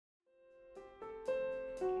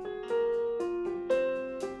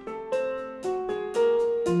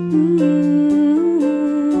Eucalyptus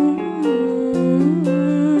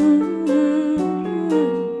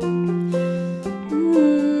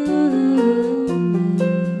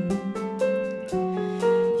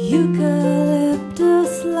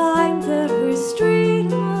lines every street,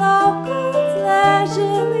 locals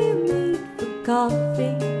leisurely meet for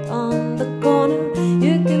coffee on the corner.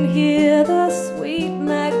 You can hear the sweet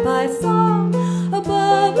magpie song, a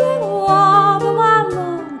bubbling warble. I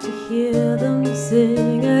long to hear them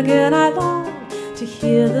sing again. I long to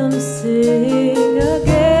hear them sing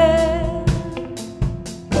again.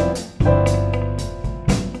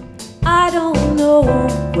 I don't know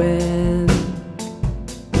when,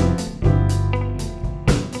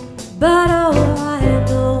 but oh, I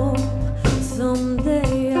know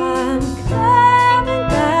someday I'm coming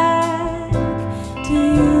back to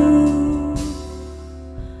you.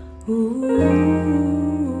 Ooh,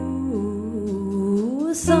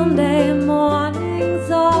 Sunday mornings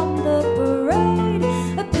on the parade,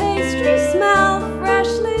 a pastry smell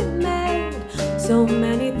freshly made. So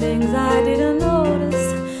many things I didn't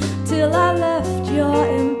notice till I left your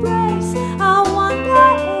embrace. I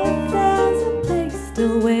wonder if there's a place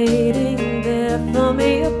still waiting there for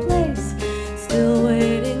me, a place still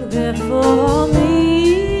waiting there for me.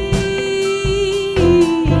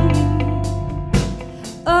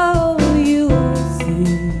 Oh,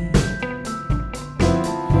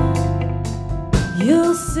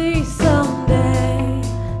 you'll see someday.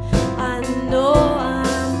 I know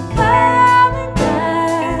I'm coming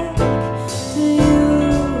back to you.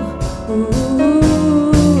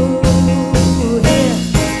 Ooh, here,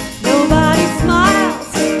 nobody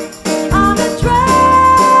smiles on the train.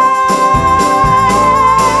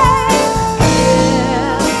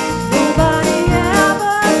 Yeah, nobody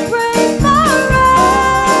ever brings the rain.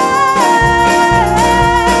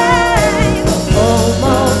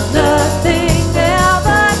 Almost nothing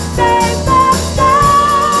ever stays the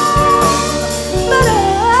same. But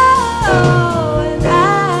oh, in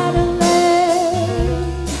Adelaide,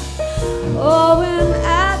 oh, in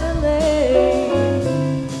Adelaide,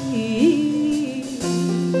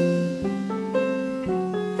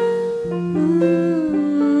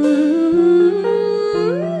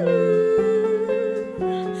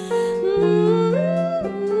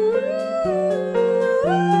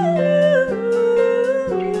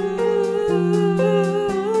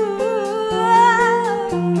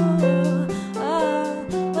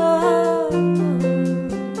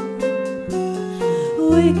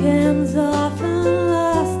 weekends often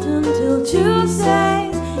last until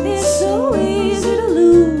Tuesdays. It's so easy to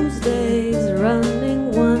lose days,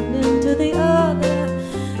 running one into the other.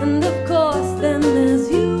 And of course then there's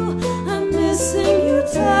you. I'm missing you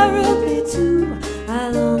terribly too. I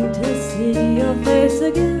long to see your face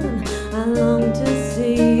again. I long to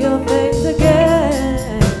see your face